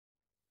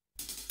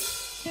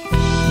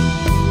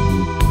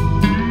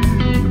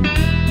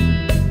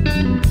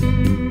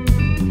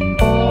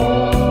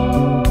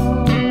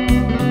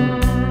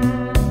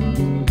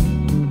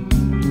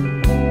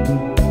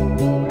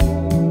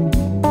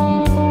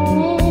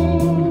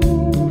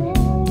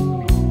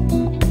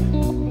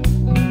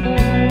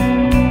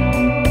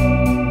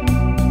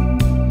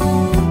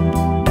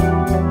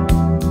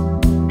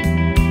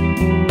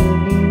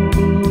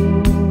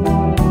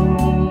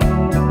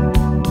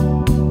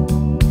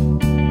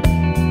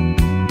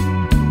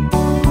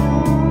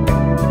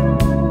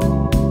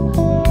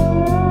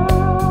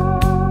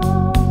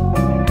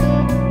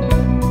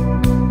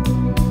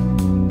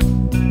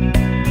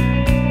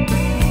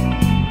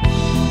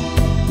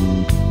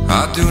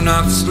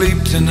not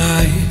sleep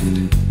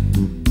tonight.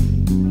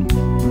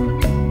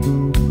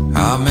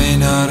 I may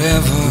not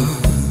ever.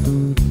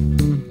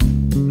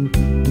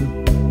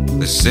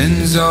 The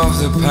sins of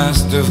the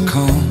past have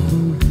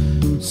come.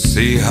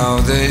 See how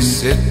they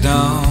sit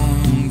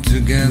down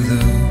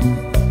together.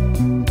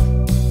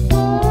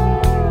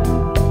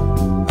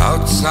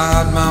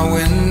 Outside my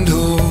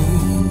window,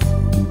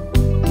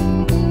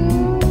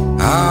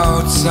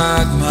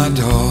 outside my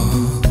door,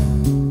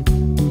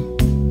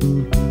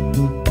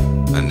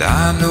 and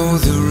I know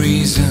the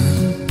reason,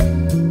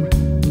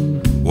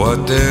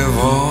 what they've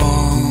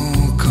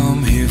all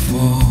come here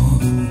for.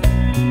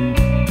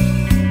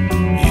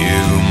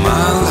 You,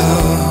 my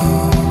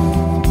love,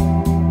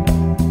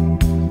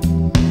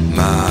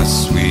 my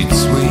sweet,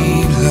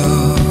 sweet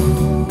love,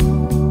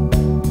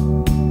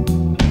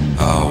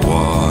 are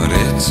what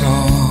it's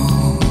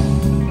all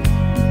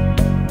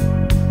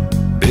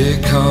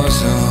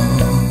because of.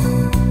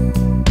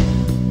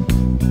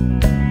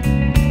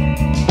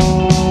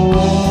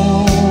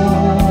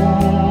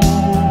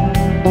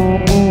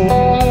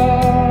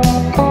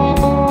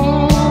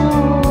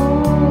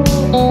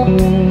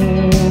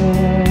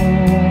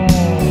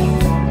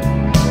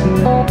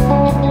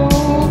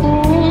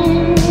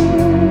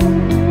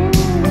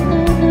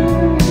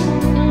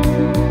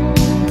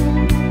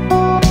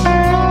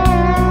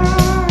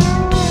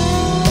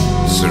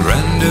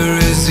 Surrender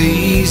is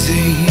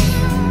easy.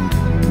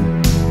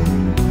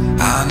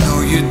 I know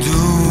you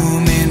do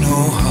me no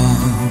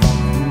harm,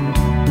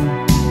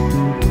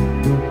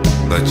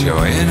 but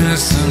your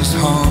innocence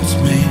haunts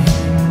me,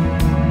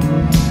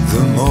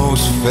 the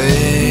most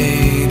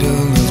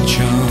fatal of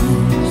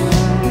charms.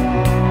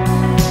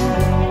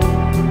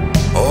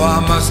 Oh, I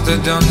must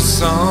have done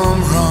some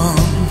wrong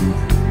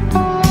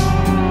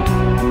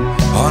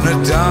on a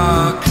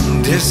dark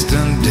and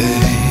distant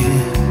day,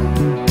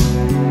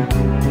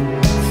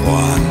 for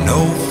I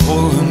know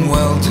full and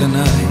well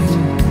tonight,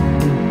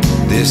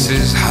 this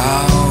is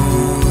how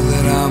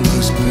that I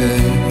must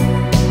pay.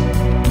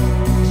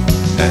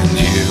 And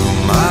you,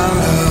 my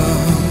love,